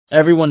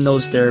Everyone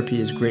knows therapy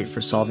is great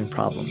for solving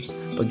problems,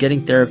 but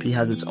getting therapy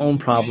has its own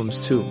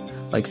problems too,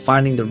 like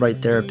finding the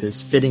right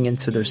therapist, fitting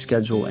into their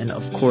schedule, and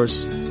of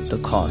course,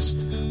 the cost.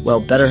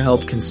 Well,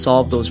 BetterHelp can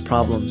solve those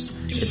problems.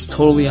 It's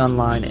totally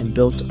online and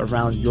built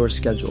around your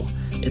schedule.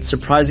 It's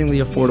surprisingly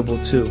affordable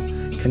too.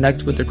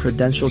 Connect with a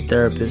credentialed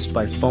therapist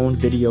by phone,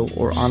 video,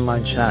 or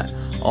online chat,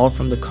 all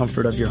from the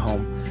comfort of your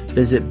home.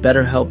 Visit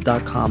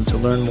BetterHelp.com to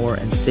learn more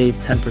and save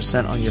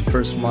 10% on your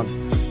first month.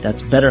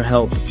 That's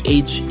BetterHelp,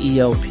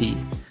 H-E-L-P.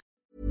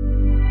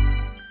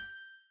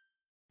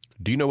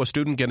 Do you know a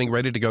student getting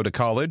ready to go to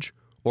college?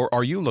 Or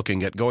are you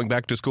looking at going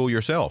back to school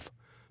yourself?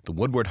 The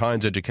Woodward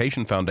Hines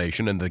Education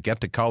Foundation and the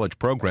Get to College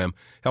program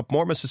help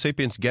more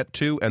Mississippians get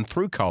to and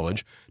through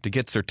college to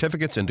get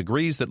certificates and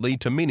degrees that lead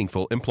to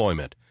meaningful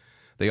employment.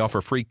 They offer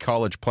free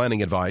college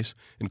planning advice,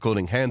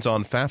 including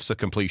hands-on FAFSA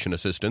completion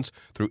assistance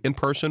through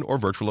in-person or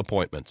virtual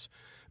appointments.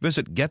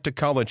 Visit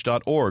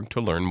gettocollege.org to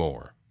learn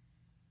more.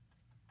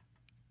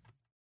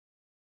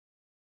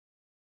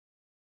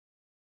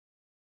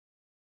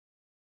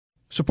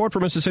 Support for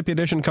Mississippi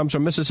Edition comes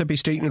from Mississippi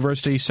State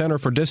University Center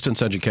for Distance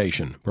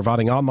Education,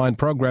 providing online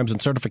programs and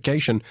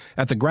certification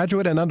at the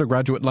graduate and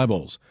undergraduate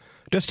levels.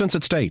 Distance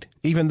at State,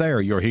 even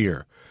there you're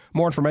here.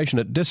 More information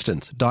at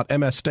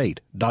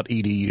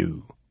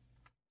distance.msstate.edu.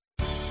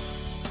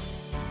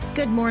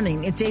 Good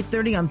morning. It's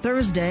 8:30 on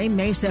Thursday,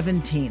 May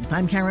 17th.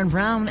 I'm Karen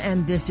Brown,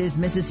 and this is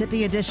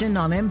Mississippi Edition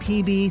on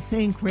MPB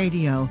Think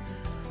Radio.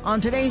 On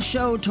today's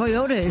show,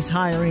 Toyota is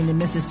hiring in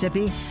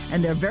Mississippi,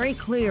 and they're very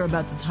clear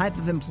about the type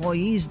of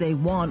employees they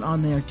want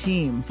on their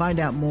team. Find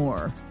out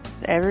more.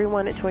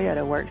 Everyone at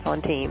Toyota works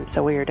on teams,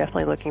 so we are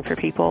definitely looking for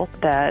people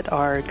that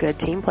are good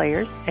team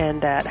players and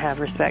that have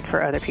respect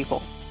for other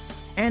people.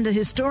 And a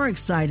historic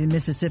site in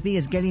Mississippi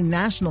is getting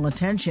national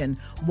attention.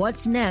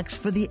 What's next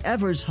for the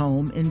Evers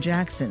home in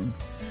Jackson?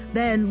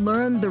 Then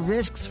learn the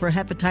risks for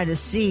hepatitis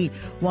C,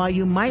 why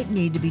you might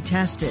need to be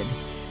tested.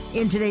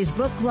 In today's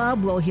book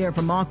club, we'll hear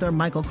from author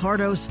Michael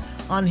Cardos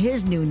on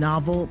his new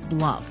novel,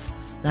 Bluff.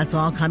 That's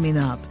all coming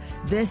up.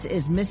 This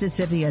is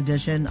Mississippi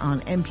Edition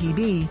on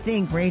MPB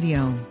Think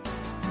Radio.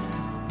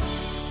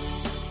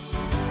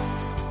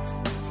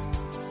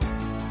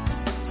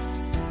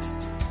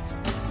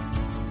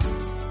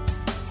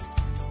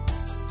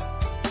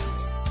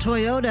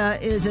 Toyota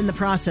is in the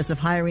process of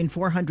hiring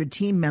 400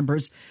 team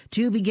members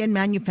to begin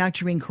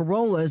manufacturing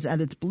Corollas at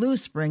its Blue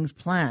Springs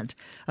plant.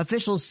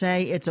 Officials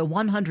say it's a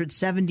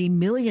 $170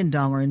 million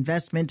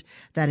investment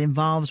that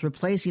involves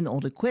replacing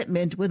old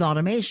equipment with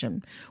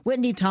automation.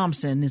 Whitney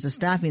Thompson is a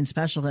staffing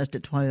specialist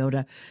at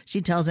Toyota. She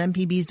tells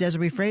MPB's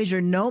Desiree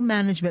Frazier no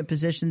management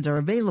positions are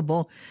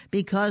available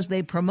because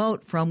they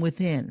promote from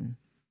within.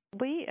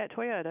 We at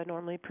Toyota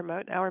normally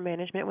promote our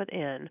management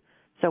within.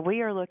 So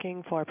we are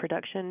looking for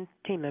production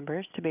team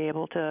members to be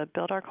able to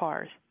build our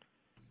cars.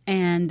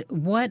 And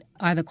what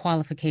are the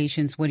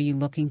qualifications? What are you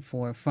looking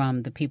for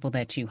from the people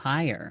that you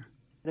hire?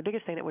 The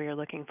biggest thing that we are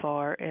looking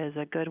for is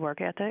a good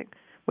work ethic.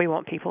 We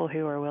want people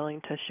who are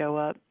willing to show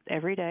up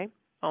every day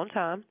on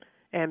time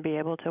and be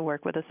able to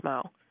work with a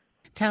smile.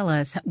 Tell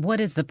us, what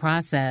is the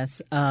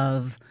process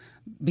of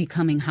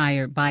becoming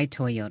hired by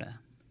Toyota?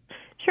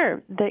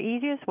 Sure. The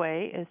easiest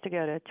way is to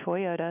go to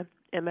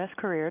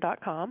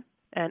toyotamscareer.com.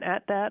 And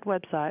at that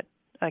website,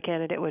 a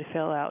candidate would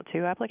fill out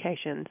 2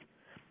 applications.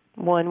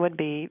 One would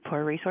be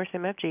for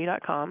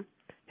resourcemfg.com,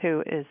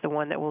 who is the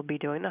one that will be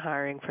doing the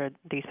hiring for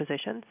these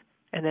positions.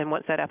 And then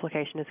once that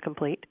application is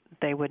complete,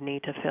 they would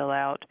need to fill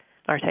out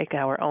or take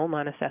our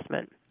online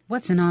assessment.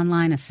 What's an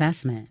online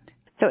assessment?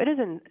 So it is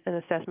an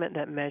assessment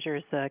that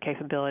measures the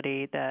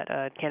capability that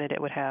a candidate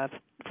would have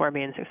for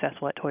being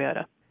successful at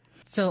Toyota.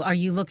 So are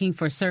you looking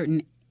for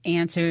certain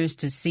answers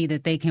to see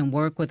that they can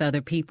work with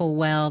other people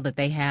well, that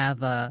they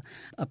have a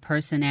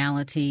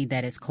personality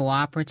that is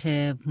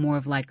cooperative, more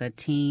of like a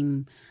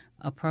team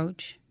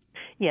approach?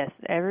 Yes,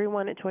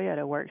 everyone at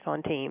Toyota works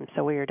on teams,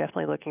 so we are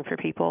definitely looking for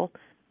people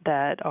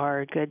that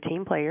are good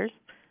team players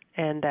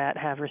and that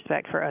have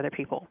respect for other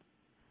people.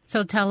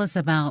 So tell us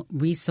about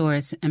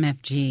Resource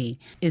MFG.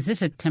 Is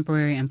this a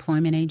temporary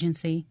employment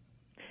agency?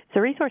 So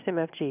Resource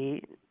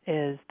MFG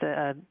is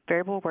the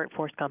variable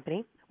workforce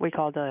company. We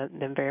call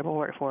them variable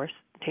workforce.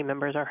 Team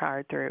members are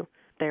hired through.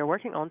 They are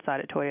working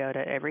on-site at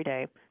Toyota every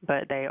day,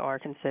 but they are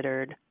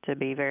considered to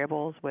be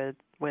variables with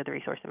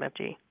Resource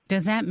MFG.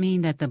 Does that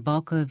mean that the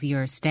bulk of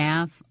your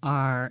staff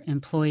are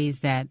employees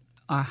that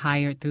are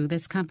hired through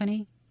this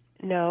company?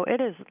 No,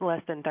 it is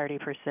less than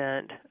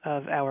 30%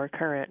 of our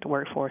current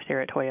workforce here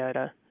at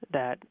Toyota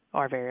that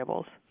are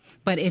variables.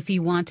 But if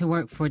you want to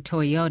work for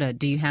Toyota,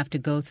 do you have to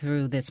go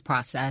through this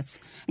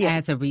process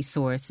as a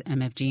Resource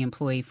MFG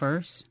employee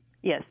first?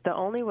 Yes, the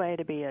only way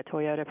to be a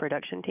Toyota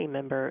production team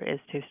member is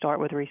to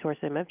start with Resource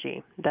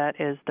MFG. That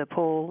is the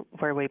pool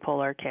where we pull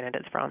our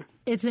candidates from.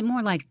 Is it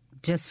more like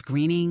just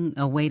screening,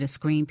 a way to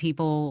screen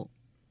people?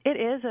 It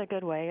is a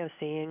good way of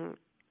seeing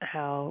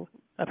how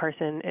a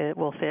person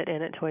will fit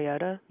in at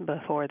Toyota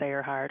before they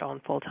are hired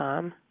on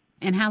full-time.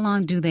 And how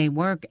long do they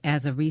work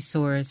as a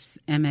Resource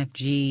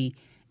MFG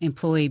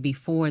employee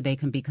before they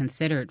can be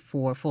considered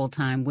for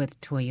full-time with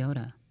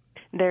Toyota?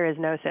 There is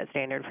no set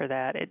standard for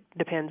that. It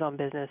depends on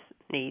business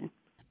need.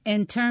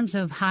 In terms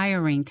of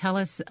hiring, tell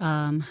us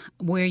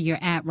where you're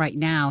at right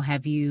now.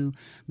 Have you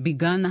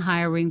begun the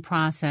hiring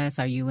process?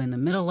 Are you in the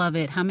middle of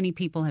it? How many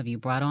people have you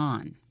brought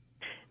on?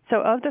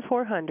 So of the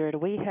 400,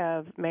 we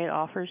have made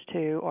offers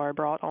to or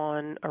brought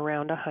on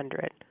around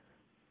 100.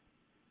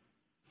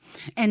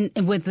 And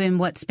within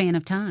what span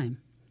of time?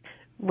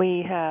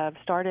 We have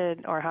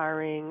started our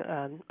hiring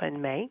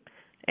in May,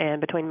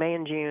 and between May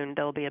and June,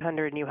 there will be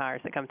 100 new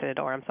hires that come through the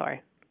door. I'm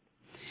sorry.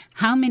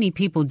 How many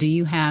people do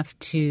you have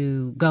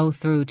to go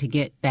through to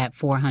get that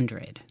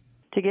 400?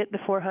 To get the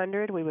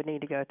 400, we would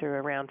need to go through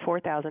around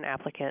 4,000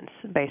 applicants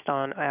based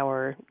on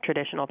our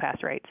traditional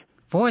pass rates.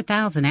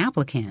 4,000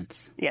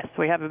 applicants? Yes.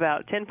 We have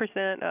about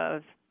 10%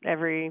 of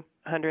every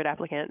 100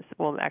 applicants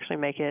will actually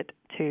make it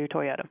to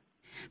Toyota.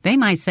 They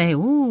might say,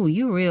 ooh,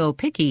 you're real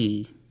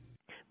picky.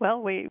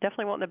 Well, we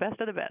definitely want the best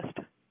of the best.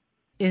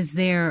 Is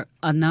there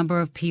a number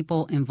of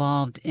people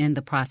involved in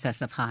the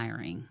process of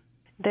hiring?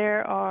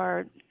 There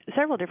are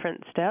several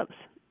different steps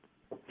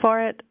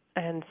for it,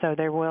 and so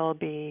there will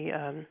be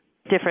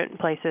different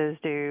places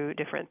do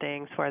different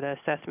things for the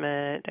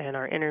assessment and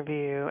our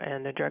interview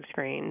and the drug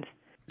screens.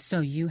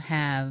 So you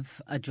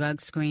have a drug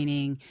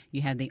screening,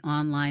 you have the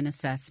online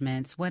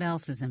assessments. What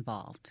else is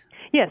involved?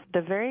 Yes,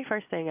 the very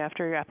first thing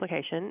after your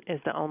application is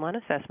the online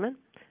assessment,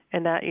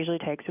 and that usually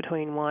takes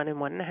between 1 and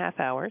 1.5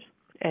 hours.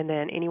 And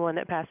then anyone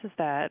that passes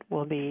that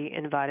will be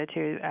invited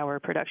to our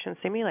production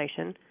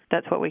simulation.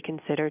 That's what we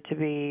consider to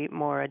be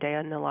more a day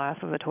in the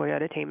life of a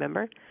Toyota team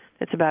member.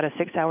 It's about a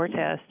 6-hour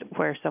test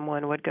where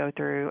someone would go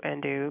through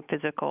and do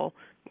physical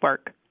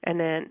work. And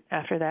then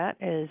after that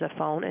is a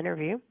phone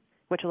interview,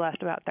 which will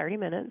last about 30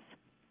 minutes,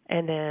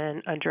 and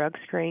then a drug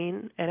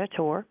screen and a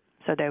tour.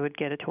 So they would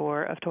get a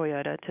tour of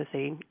Toyota to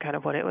see kind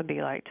of what it would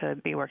be like to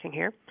be working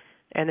here,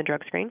 and the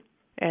drug screen.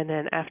 And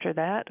then after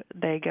that,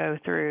 they go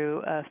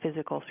through a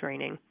physical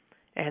screening.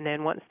 And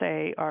then once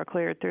they are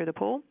cleared through the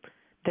pool,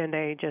 then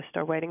they just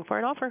are waiting for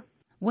an offer.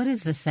 What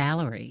is the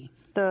salary?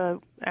 The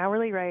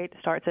hourly rate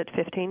starts at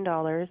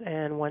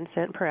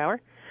 $15.01 per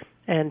hour,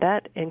 and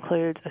that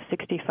includes a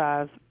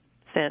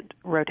 65-cent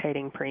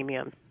rotating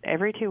premium.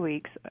 Every 2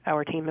 weeks,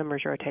 our team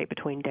members rotate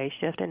between day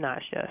shift and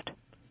night shift.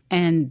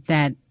 And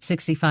that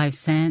 65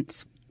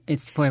 cents,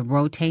 it's for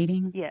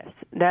rotating? Yes,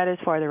 that is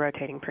for the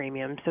rotating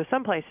premium. So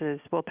some places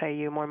will pay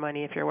you more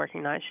money if you're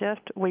working night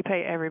shift. We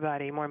pay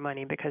everybody more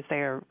money because they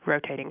are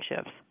rotating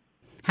shifts.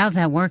 How's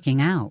that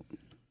working out?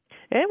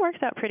 It works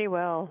out pretty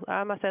well.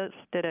 I myself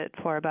did it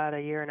for about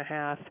 1.5 years.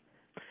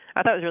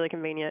 I thought it was really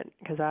convenient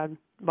because I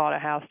bought a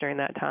house during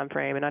that time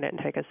frame, and I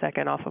didn't take a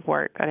second off of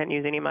work. I didn't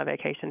use any of my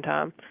vacation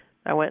time.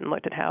 I went and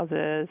looked at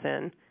houses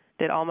and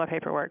did all my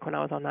paperwork when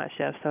I was on night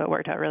shift, so it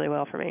worked out really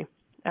well for me.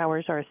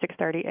 Hours are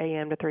 6:30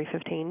 a.m. to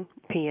 3:15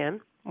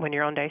 p.m. when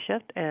you're on day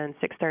shift, and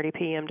 6:30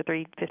 p.m. to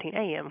 3:15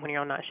 a.m. when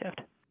you're on night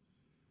shift.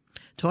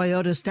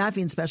 Toyota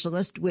staffing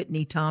specialist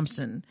Whitney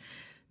Thompson.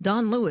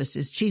 Don Lewis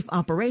is Chief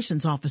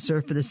Operations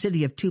Officer for the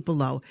city of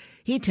Tupelo.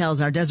 He tells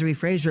our Desiree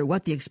Frazier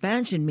what the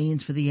expansion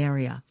means for the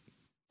area.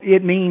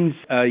 It means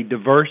a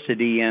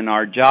diversity in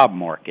our job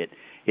market.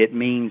 It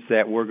means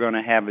that we're going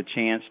to have a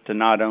chance to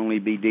not only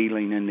be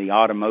dealing in the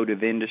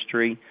automotive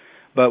industry,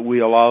 but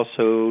we'll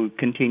also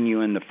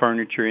continue in the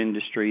furniture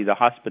industry, the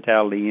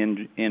hospitality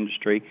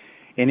industry,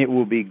 and it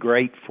will be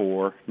great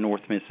for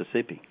North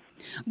Mississippi.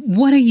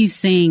 What are you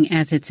seeing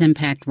as its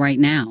impact right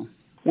now?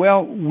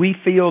 Well, we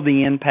feel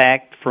the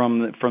impact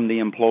from the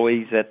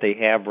employees that they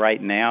have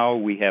right now.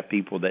 We have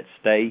people that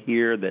stay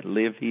here, that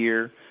live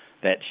here,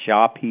 that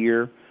shop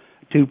here.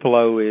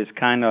 Tupelo is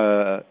kind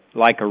of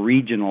like a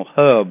regional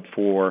hub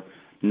for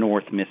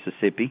North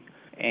Mississippi,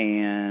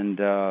 and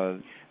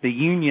the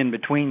union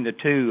between the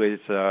two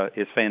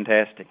is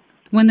fantastic.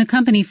 When the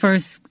company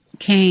first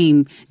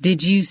came,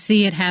 did you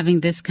see it having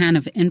this kind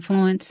of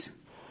influence?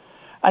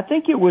 I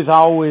think it was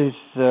always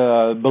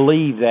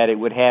believed that it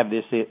would have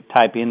this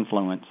type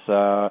influence.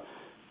 The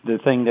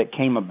thing that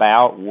came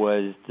about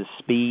was the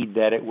speed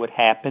that it would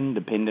happen,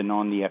 depending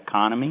on the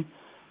economy.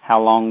 How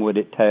long would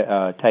it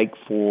take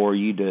for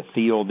you to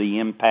feel the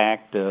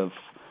impact of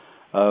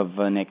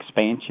an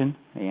expansion?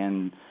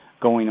 And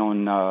going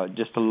on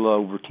just a little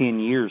over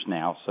 10 years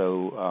now,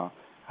 so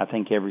I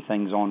think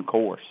everything's on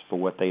course for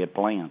what they had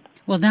planned.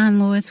 Well, Don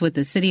Lewis with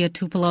the City of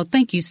Tupelo,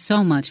 thank you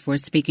so much for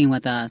speaking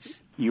with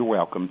us. You're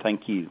welcome.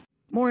 Thank you.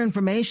 More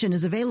information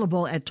is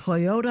available at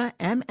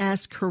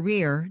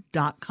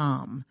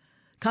toyotamscareer.com.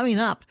 Coming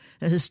up,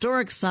 a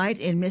historic site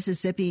in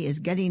Mississippi is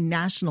getting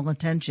national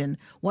attention.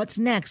 What's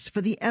next for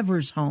the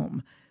Evers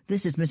home?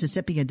 This is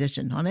Mississippi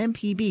Edition on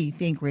MPB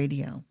Think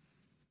Radio.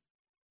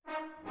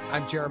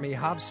 I'm Jeremy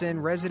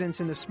Hobson. Residents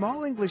in the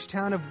small English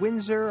town of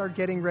Windsor are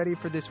getting ready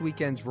for this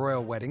weekend's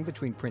royal wedding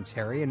between Prince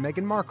Harry and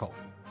Meghan Markle.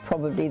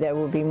 Probably there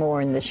will be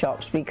more in the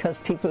shops because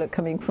people are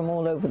coming from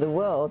all over the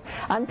world.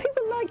 And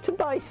people like to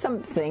buy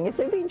something. If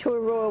they've been to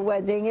a royal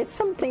wedding, it's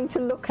something to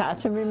look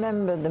at and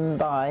remember them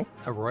by.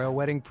 A royal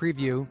wedding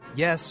preview.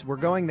 Yes, we're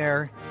going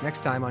there.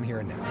 Next time on Here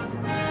and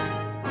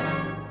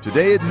Now.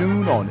 Today at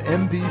noon on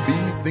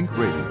MPB Think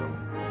Radio.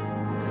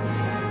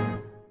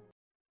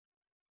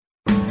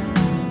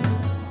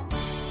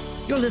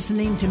 You're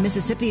listening to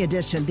Mississippi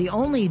Edition, the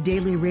only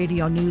daily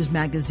radio news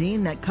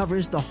magazine that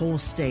covers the whole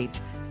state.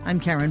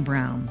 I'm Karen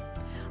Brown.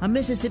 A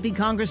Mississippi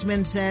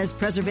congressman says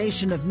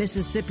preservation of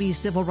Mississippi's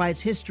civil rights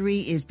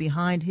history is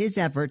behind his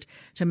effort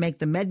to make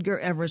the Medgar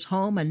Evers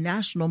home a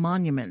national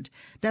monument.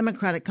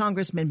 Democratic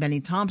Congressman Benny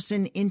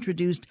Thompson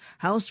introduced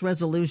House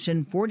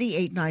Resolution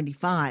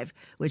 4895,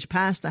 which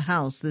passed the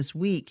House this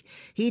week.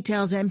 He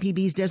tells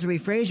MPB's Desiree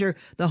Frazier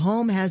the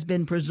home has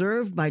been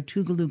preserved by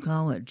Tougaloo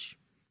College.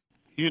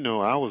 You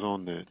know, I was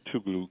on the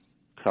Tougaloo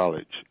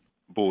College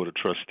Board of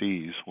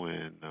Trustees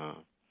when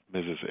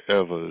Mrs.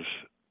 Evers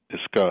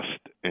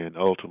discussed and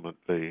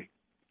ultimately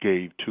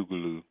gave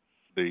Tougaloo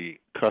the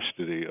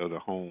custody of the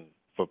home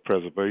for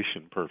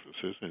preservation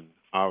purposes, and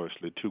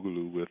obviously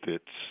Tougaloo, with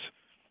its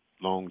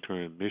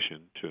long-term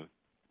mission to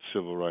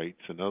civil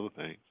rights and other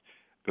things,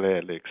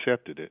 gladly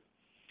accepted it.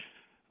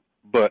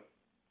 But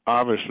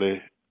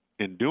obviously,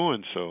 in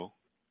doing so,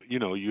 you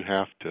know, you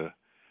have to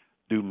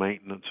do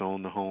maintenance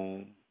on the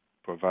home,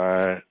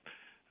 provide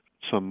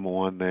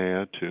someone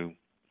there to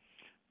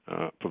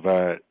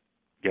provide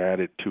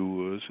guided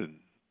tours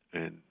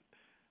and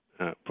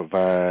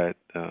provide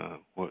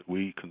what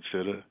we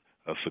consider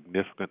a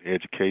significant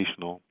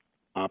educational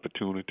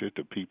opportunity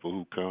to people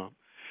who come.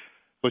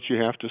 But you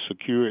have to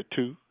secure it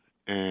too,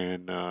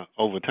 and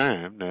over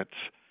time,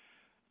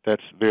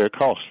 that's very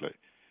costly.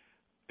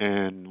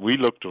 And we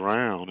looked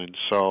around and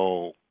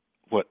saw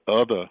what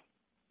other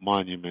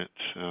monuments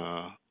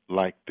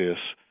like this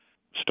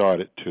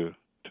started to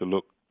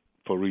look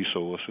for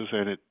resources,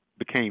 and it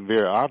became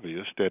very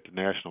obvious that the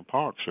National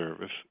Park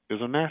Service is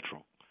a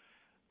natural.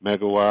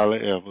 Medgar Wiley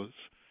Evers,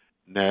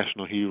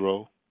 national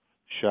hero,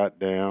 shot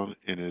down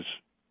in his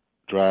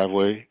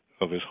driveway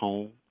of his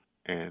home,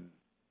 and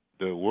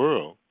the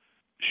world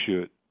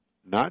should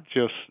not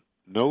just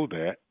know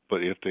that,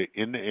 but if they're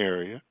in the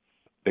area,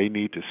 they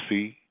need to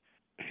see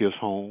his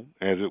home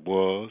as it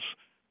was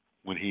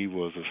when he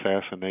was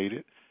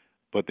assassinated,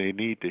 but they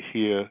need to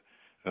hear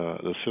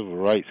the civil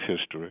rights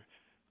history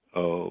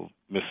of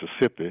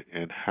Mississippi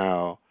and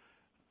how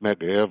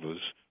Medgar Evers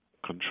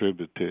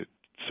contributed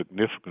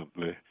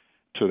significantly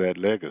to that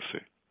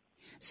legacy.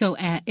 So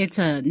it's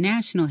a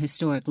National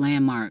Historic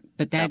Landmark,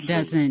 but that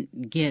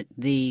doesn't get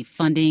the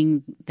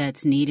funding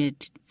that's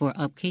needed for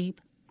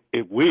upkeep?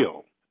 It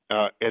will.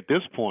 At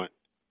this point,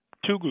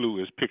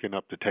 Tougaloo is picking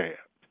up the tab.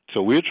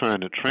 So we're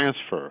trying to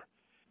transfer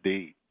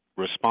the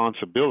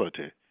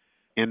responsibility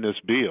in this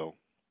bill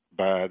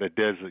by the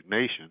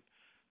designation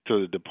to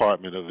the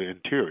Department of the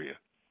Interior,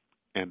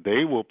 and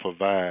they will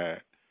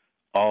provide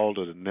all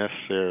of the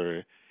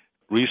necessary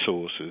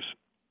resources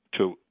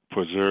to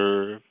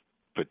preserve,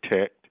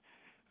 protect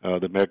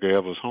the Medgar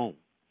Evers home.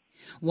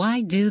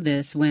 Why do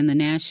this when the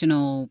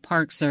National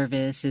Park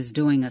Service is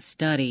doing a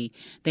study?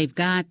 They've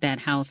got that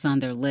house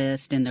on their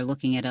list, and they're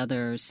looking at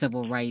other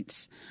civil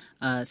rights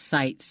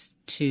sites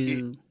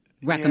to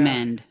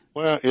recommend.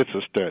 Yeah. Well, it's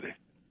a study,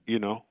 you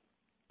know,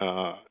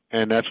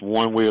 and that's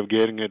one way of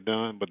getting it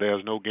done, but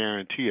there's no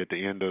guarantee at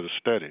the end of the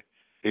study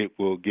it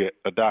will get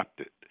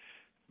adopted.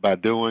 By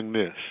doing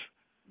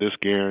this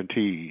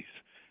guarantees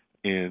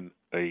in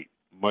a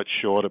much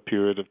shorter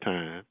period of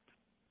time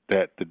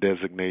that the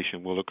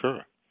designation will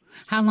occur.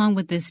 How long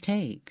would this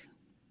take?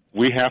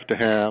 We have to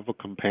have a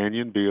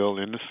companion bill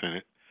in the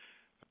Senate,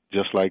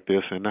 just like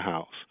this in the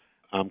House.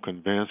 I'm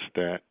convinced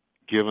that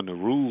given the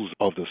rules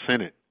of the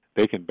Senate,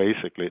 they can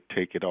basically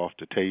take it off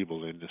the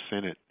table in the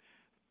Senate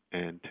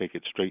and take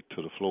it straight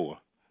to the floor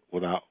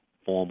without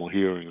formal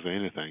hearings or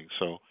anything.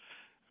 So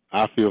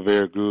I feel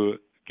very good,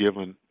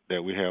 given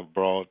that we have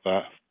broad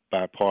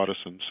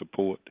bipartisan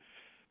support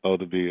of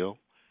the bill.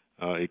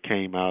 It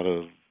came out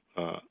of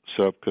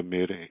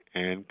subcommittee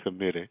and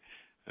committee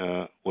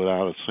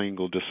without a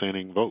single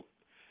dissenting vote.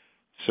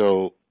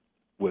 So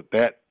with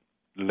that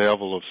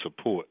level of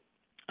support,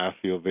 I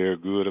feel very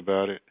good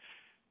about it.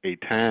 A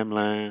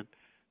timeline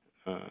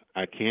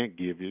I can't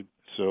give you,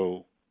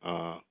 so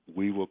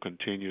we will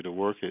continue to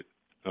work it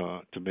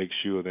to make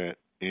sure that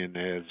in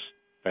as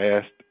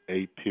fast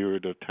a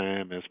period of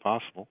time as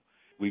possible,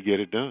 we get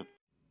it done.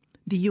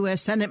 The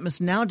U.S. Senate must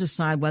now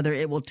decide whether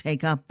it will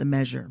take up the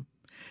measure.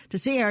 To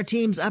see our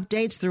team's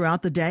updates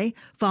throughout the day,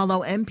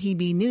 follow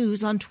MPB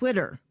News on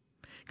Twitter.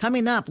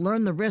 Coming up,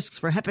 learn the risks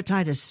for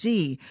hepatitis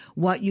C,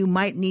 what you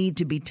might need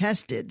to be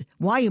tested,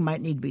 why you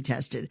might need to be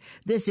tested.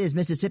 This is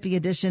Mississippi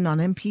Edition on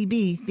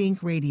MPB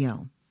Think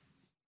Radio.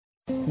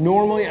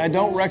 Normally, I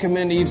don't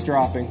recommend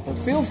eavesdropping, but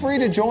feel free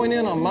to join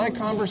in on my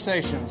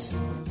conversations.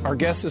 Our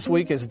guest this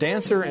week is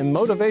dancer and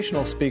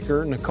motivational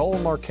speaker Nicole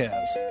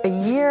Marquez.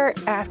 A year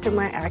after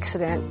my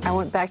accident, I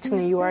went back to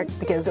New York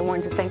because I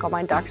wanted to thank all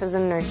my doctors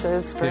and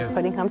nurses for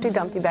putting Humpty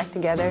Dumpty back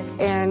together.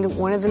 And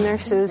one of the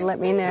nurses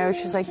let me know,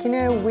 she's like,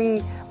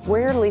 we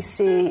rarely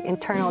see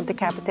internal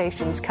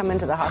decapitations come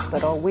into the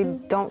hospital. We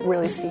don't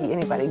really see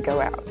anybody go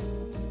out.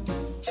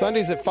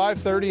 Sundays at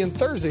 5:30 and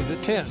Thursdays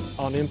at 10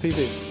 on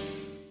MPB.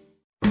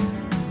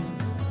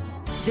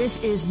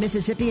 This is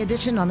Mississippi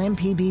Edition on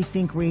MPB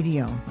Think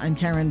Radio. I'm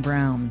Karen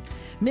Brown.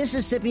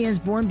 Mississippians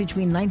born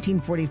between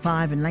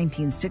 1945 and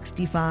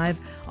 1965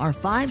 are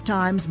 5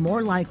 times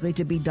more likely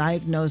to be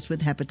diagnosed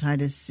with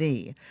hepatitis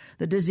C,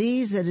 the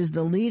disease that is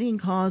the leading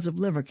cause of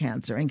liver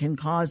cancer and can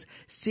cause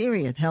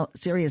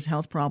serious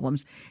health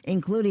problems,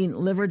 including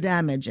liver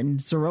damage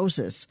and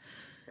cirrhosis.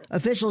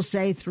 Officials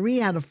say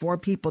 3 out of 4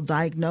 people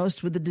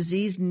diagnosed with the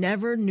disease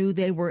never knew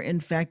they were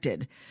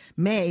infected.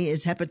 May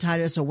is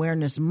Hepatitis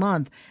Awareness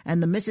Month,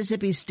 and the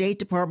Mississippi State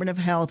Department of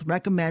Health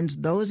recommends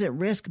those at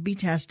risk be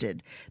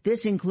tested.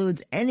 This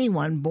includes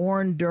anyone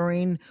born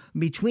between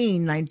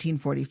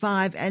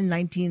 1945 and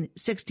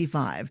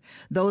 1965,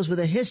 those with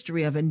a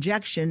history of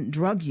injection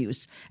drug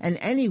use, and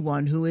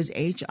anyone who is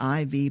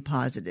HIV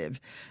positive.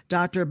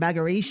 Dr.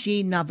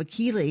 Bagarishi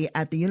Navakili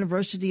at the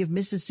University of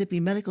Mississippi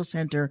Medical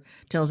Center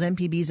tells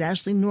MPB's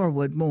Ashley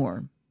Norwood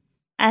more.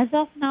 As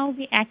of now,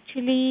 we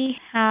actually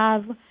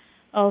have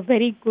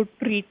very good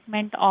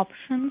treatment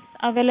options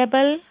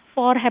available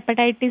for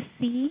hepatitis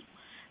C.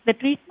 The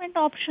treatment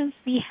options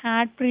we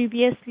had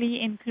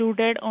previously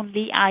included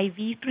only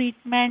IV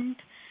treatment,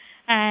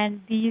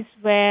 and these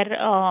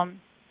were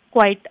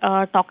quite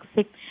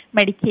toxic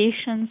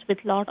medications with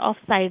a lot of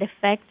side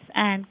effects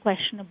and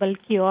questionable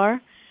cure.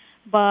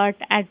 But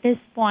at this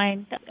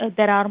point,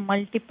 there are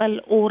multiple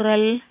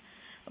oral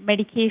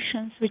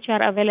medications which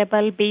are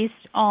available based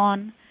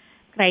on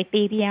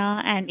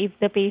criteria, and if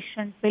the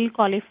patient will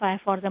qualify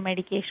for the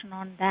medication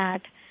on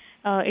that,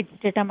 it's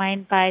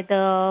determined by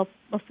the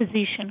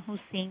physician who's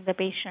seeing the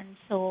patient.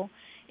 So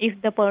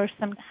if the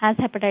person has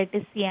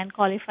hepatitis C and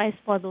qualifies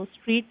for those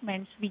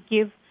treatments, we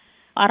give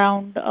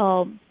around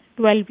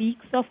 12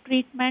 weeks of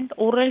treatment,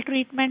 oral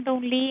treatment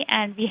only,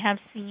 and we have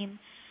seen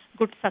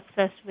good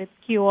success with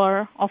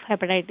cure of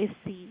hepatitis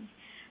C.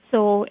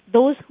 So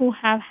those who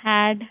have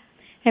had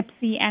Hep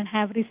C and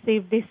have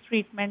received these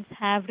treatments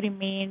have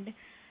remained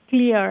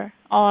clear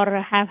or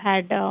have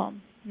had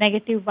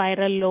negative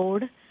viral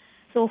load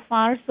so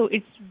far. So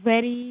it's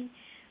very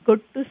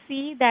good to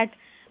see that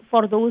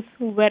for those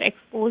who were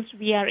exposed,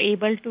 we are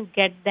able to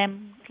get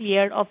them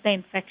cleared of the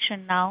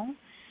infection now.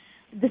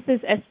 This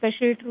is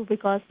especially true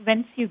because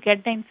once you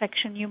get the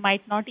infection, you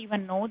might not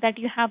even know that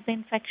you have the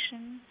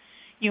infection.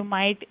 You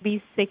might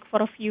be sick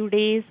for a few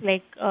days,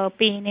 like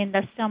pain in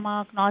the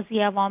stomach,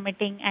 nausea,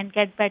 vomiting, and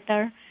get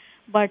better.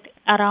 But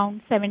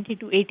around 70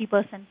 to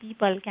 80%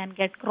 people can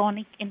get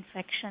chronic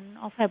infection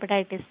of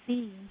hepatitis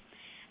C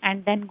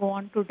and then go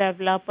on to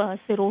develop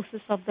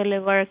cirrhosis of the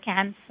liver,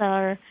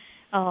 cancer,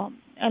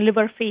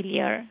 liver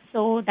failure.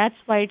 So that's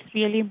why it's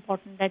really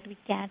important that we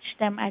catch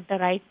them at the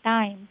right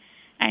time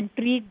and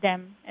treat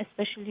them,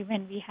 especially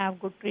when we have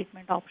good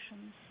treatment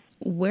options.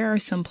 Where are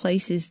some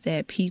places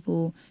that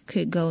people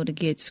could go to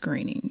get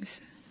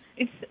screenings?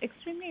 It's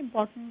extremely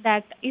important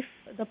that if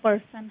the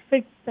person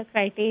fits the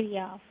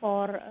criteria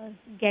for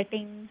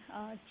getting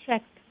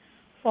checked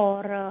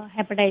for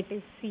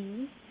hepatitis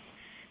C,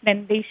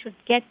 then they should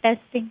get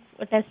tested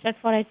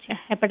for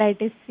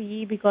hepatitis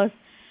C, because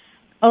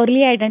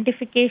early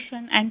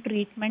identification and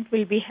treatment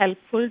will be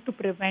helpful to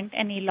prevent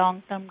any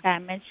long-term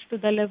damage to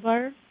the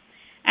liver,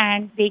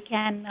 and they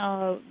can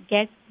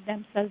get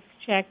themselves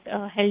checked.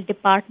 Health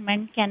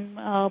department can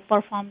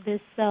perform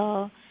this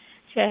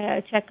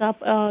checkup.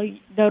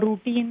 The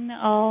routine,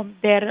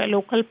 their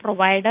local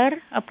provider,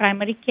 a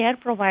primary care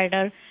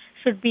provider,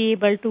 should be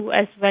able to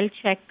as well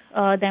check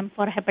them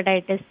for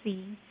hepatitis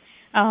C.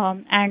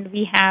 And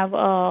we have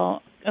a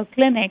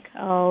clinic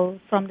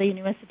from the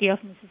University of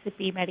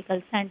Mississippi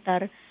Medical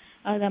Center,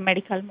 the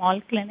Medical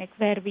Mall Clinic,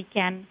 where we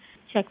can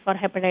check for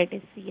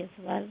hepatitis C as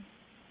well.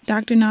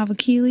 Dr.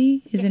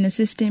 Navakili is an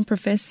assistant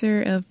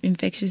professor of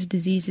infectious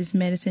diseases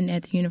medicine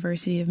at the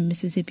University of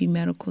Mississippi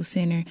Medical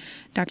Center.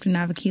 Dr.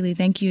 Navakili,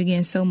 thank you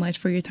again so much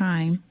for your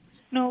time.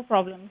 No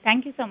problem.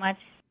 Thank you so much.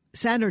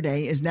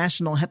 Saturday is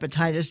National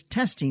Hepatitis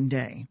Testing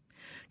Day.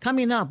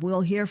 Coming up,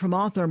 we'll hear from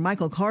author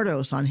Michael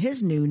Kardos on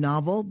his new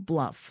novel,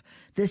 Bluff.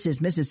 This is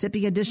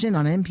Mississippi Edition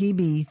on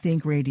MPB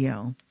Think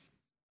Radio.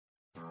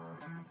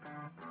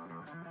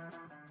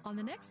 On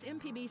the next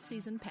MPB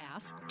Season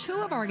Pass, 2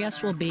 of our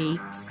guests will be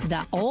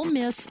the Ole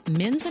Miss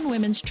men's and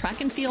women's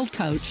track and field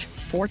coach,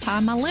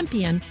 4-time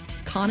Olympian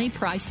Connie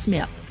Price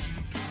Smith,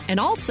 and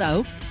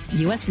also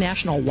U.S.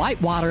 National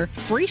Whitewater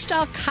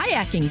freestyle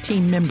kayaking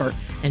team member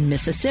and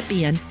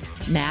Mississippian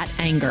Matt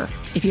Anger.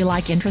 If you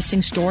like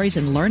interesting stories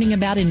and learning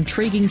about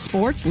intriguing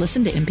sports,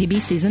 listen to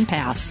MPB Season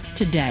Pass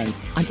today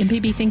on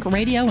MPB Think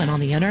Radio and on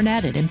the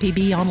internet at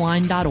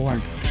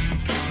mpbonline.org.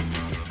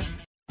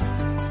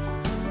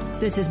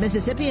 This is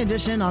Mississippi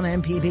Edition on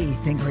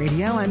MPB Think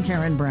Radio. I'm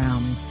Karen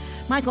Brown.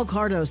 Michael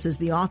Kardos is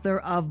the author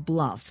of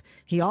Bluff.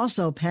 He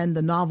also penned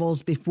the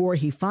novels Before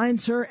He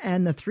Finds Her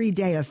and The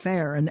 3-Day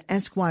Affair, an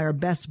Esquire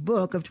Best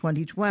Book of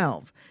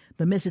 2012.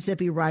 The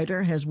Mississippi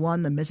writer has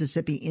won the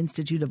Mississippi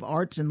Institute of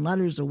Arts and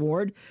Letters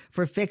Award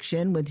for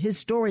fiction with his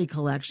story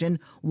collection,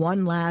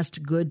 One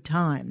Last Good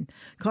Time.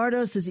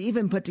 Kardos has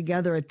even put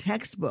together a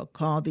textbook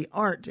called The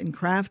Art and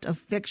Craft of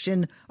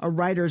Fiction, A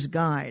Writer's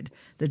Guide.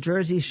 The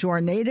Jersey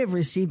Shore native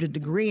received a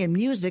degree in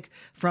music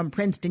from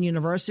Princeton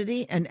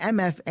University, an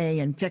MFA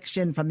in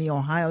fiction from The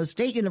Ohio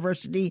State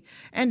University,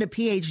 and a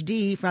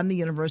PhD from the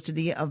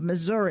University of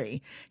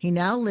Missouri. He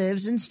now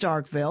lives in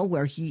Starkville,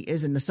 where he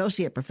is an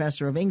associate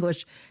professor of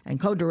English and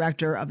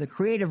co-director of the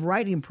creative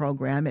writing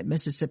program at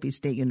Mississippi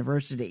State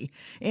University.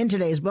 In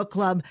today's book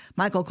club,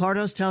 Michael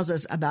Kardos tells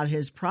us about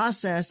his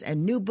process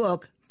and new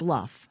book,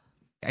 Bluff.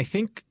 I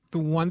think the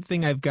one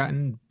thing I've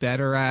gotten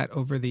better at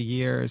over the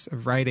years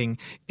of writing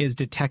is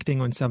detecting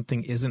when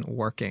something isn't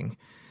working.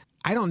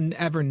 I don't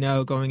ever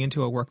know going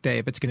into a work day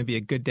if it's going to be a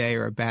good day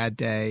or a bad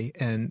day.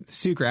 And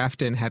Sue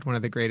Grafton had one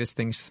of the greatest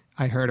things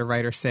I heard a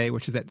writer say,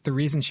 which is that the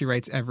reason she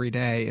writes every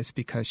day is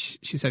because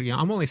she said,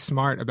 I'm only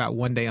smart about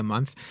one day a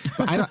month,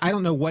 but I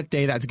don't know what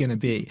day that's going to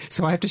be.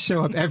 So I have to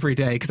show up every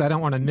day because I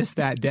don't want to miss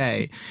that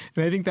day.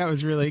 And I think that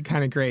was really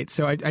kind of great.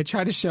 So I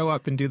try to show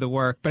up and do the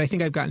work, but I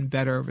think I've gotten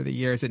better over the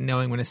years at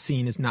knowing when a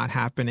scene is not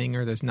happening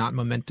or there's not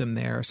momentum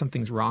there or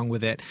something's wrong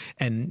with it,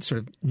 and sort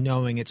of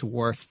knowing it's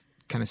worth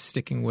kind of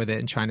sticking with it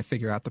and trying to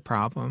figure out the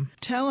problem.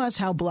 Tell us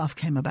how Bluff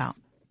came about.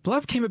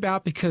 Bluff came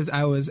about because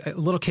I was a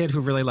little kid who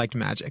really liked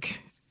magic.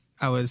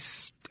 I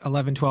was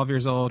 11, 12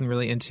 years old and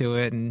really into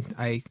it. And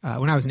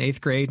when I was in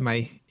 8th grade,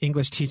 my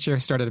English teacher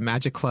started a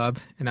magic club,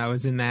 and I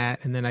was in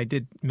that. And then I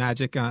did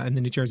magic in the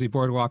New Jersey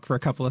Boardwalk for a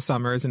couple of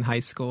summers in high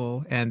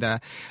school,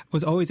 and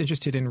was always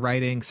interested in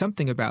writing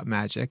something about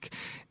magic.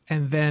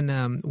 And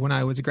then when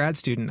I was a grad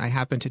student, I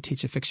happened to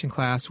teach a fiction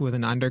class with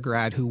an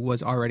undergrad who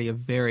was already a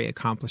very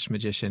accomplished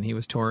magician. He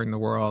was touring the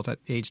world at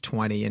age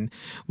 20, and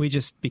we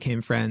just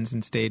became friends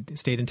and stayed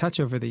in touch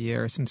over the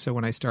years. And so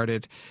when I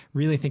started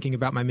really thinking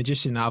about my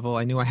magician novel,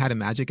 I knew I had a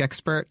magic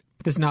expert.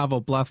 This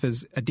novel, Bluff,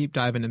 is a deep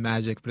dive into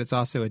magic, but it's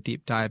also a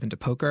deep dive into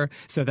poker.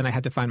 So then I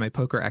had to find my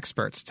poker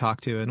experts to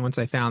talk to. And once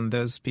I found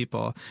those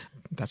people,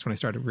 that's when I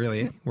started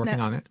really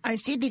working on it. I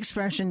see the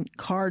expression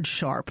card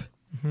sharp.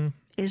 Mm-hmm.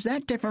 Is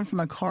that different from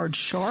a card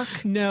shark?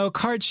 No,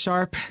 card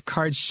sharp,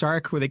 card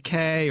shark with a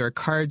K, or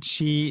card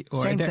cheat.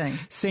 Or same thing.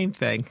 Same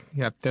thing.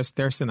 Yep,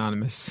 they're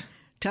synonymous.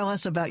 Tell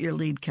us about your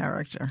lead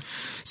character.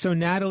 So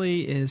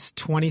Natalie is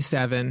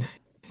 27.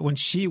 When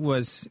she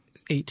was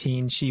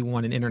 18, she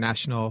won an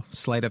international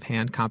sleight of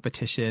hand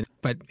competition.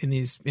 But in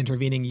these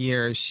intervening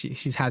years,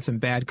 she's had some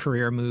bad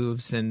career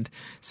moves and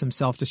some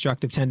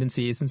self-destructive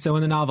tendencies. And so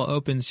when the novel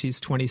opens, she's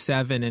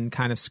 27 and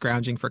kind of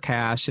scrounging for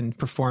cash and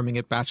performing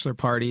at bachelor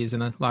parties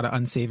and a lot of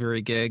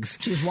unsavory gigs.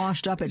 She's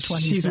washed up at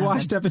 27. She's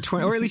washed up at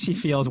 20, or at least she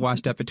feels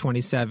washed up at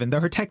 27, though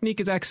her technique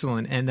is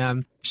excellent.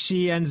 And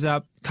she ends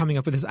up coming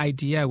up with this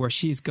idea where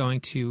she's going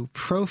to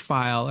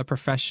profile a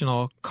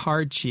professional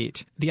card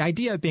cheat. The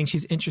idea being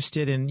she's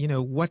interested in,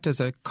 what does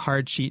a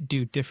card cheat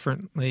do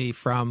differently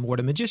from what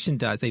a magician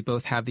does? They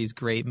both have these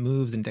great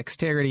moves and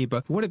dexterity,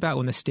 but what about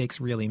when the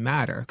stakes really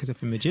matter? Because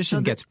if a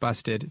magician gets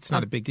busted, it's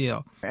not a big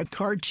deal. A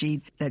card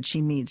cheat that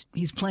she meets,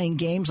 he's playing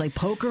games like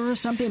poker or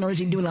something, or is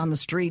he doing it on the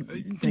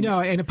street? No,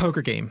 in a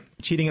poker game,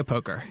 cheating at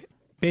poker.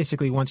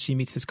 Basically, once she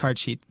meets this card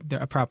cheat,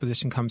 a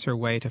proposition comes her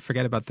way to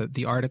forget about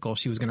the article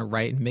she was going to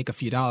write and make a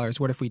few dollars.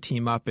 What if we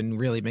team up and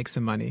really make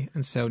some money?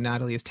 And so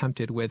Natalie is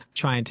tempted with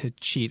trying to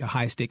cheat a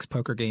high-stakes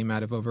poker game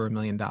out of over $1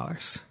 million.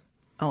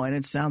 Oh, and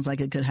it sounds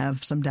like it could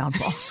have some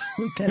downfalls.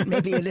 That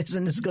maybe it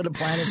isn't as good a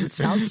plan as it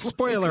sounds.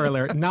 Spoiler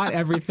alert, not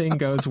everything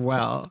goes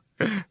well.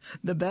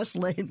 The best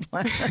laid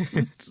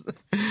plans.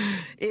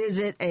 Is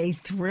it a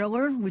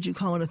thriller? Would you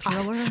call it a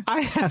thriller?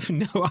 I have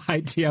no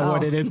idea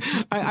what it is.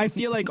 I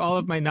feel like all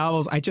of my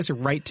novels, I just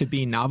write to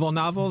be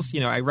novels.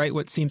 I write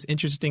what seems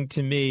interesting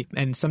to me,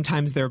 and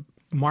sometimes they're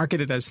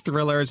marketed as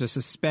thrillers or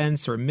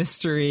suspense or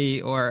mystery,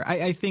 or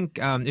I think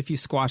if you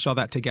squash all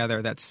that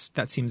together, that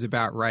seems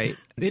about right.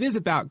 It is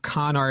about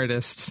con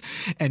artists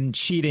and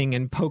cheating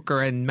and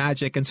poker and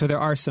magic, and so there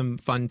are some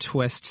fun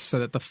twists so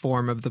that the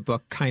form of the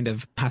book kind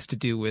of has to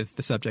do with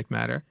the subject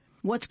matter.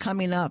 What's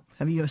coming up?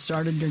 Have you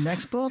started your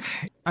next book?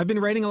 I've been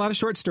writing a lot of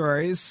short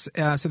stories,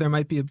 so there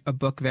might be a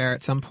book there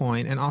at some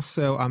point. And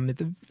also I'm at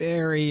the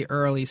very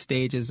early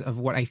stages of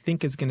what I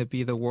think is going to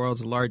be the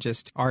world's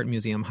largest art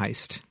museum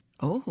heist.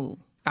 Oh,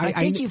 I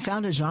think you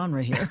found a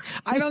genre here.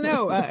 I don't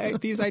know.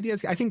 These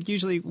ideas, I think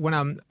usually when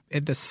I'm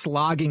at the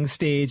slogging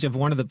stage of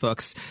one of the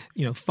books,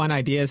 fun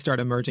ideas start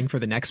emerging for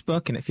the next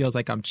book, and it feels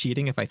like I'm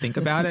cheating if I think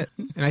about it.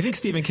 And I think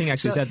Stephen King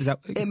actually said that.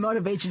 It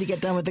motivates you to get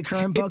done with the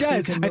current book. It does. So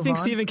you can move I think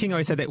on? Stephen King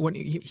always said that when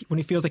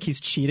he feels like he's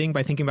cheating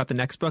by thinking about the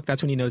next book,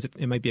 that's when he knows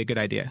it might be a good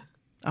idea.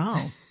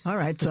 Oh, all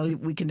right. So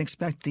we can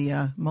expect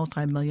the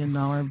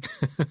multi-million-dollar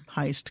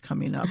heist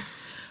coming up.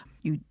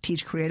 You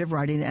teach creative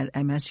writing at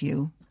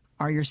MSU.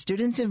 Are your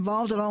students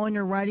involved at all in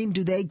your writing?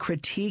 Do they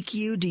critique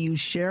you? Do you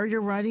share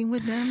your writing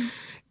with them?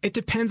 It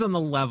depends on the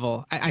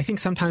level. I think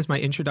sometimes my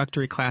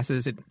introductory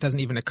classes, it doesn't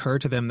even occur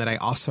to them that I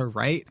also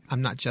write.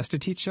 I'm not just a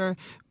teacher.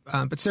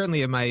 But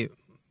certainly in my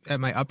at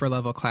my upper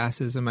level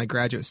classes and my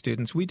graduate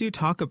students, we do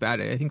talk about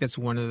it. I think that's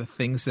one of the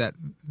things that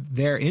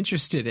they're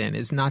interested in,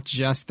 is not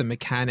just the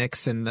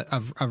mechanics and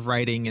of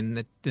writing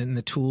and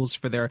the tools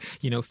for their,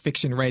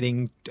 fiction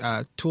writing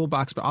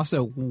toolbox, but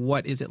also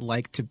what is it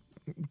like to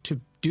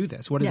do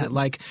this? What is it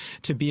like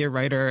to be a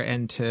writer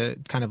and to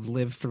kind of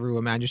live through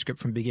a manuscript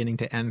from beginning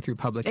to end through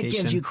publication? It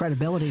gives you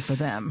credibility for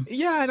them.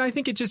 Yeah, and I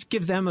think it just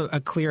gives them a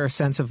clearer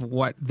sense of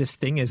what this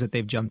thing is that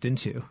they've jumped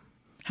into.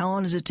 How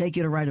long does it take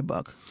you to write a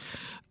book?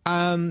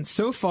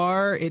 So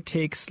far, it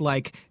takes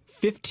like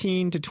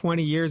 15 to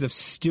 20 years of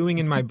stewing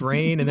in my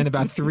brain and then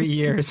about 3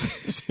 years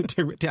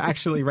to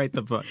actually write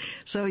the book.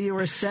 So you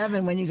were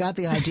 7 when you got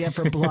the idea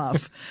for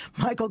Bluff.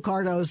 Michael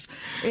Kardos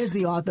is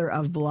the author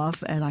of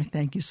Bluff, and I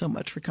thank you so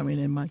much for coming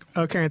in, Michael.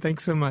 Okay,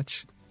 thanks so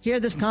much. Hear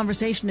this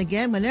conversation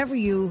again whenever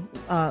you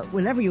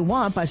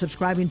want by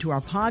subscribing to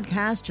our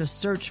podcast. Just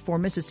search for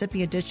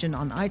Mississippi Edition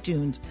on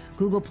iTunes,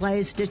 Google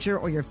Play, Stitcher,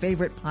 or your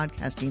favorite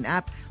podcasting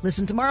app.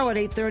 Listen tomorrow at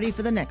 8:30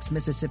 for the next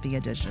Mississippi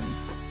Edition.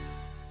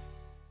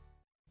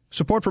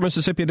 Support for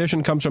Mississippi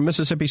Edition comes from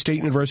Mississippi State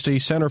University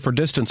Center for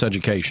Distance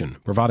Education,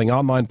 providing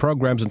online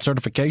programs and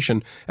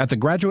certification at the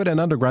graduate and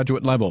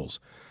undergraduate levels.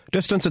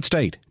 Distance at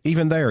State.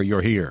 Even there,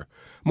 you're here.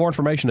 More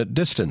information at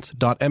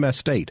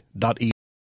distance.msstate.edu.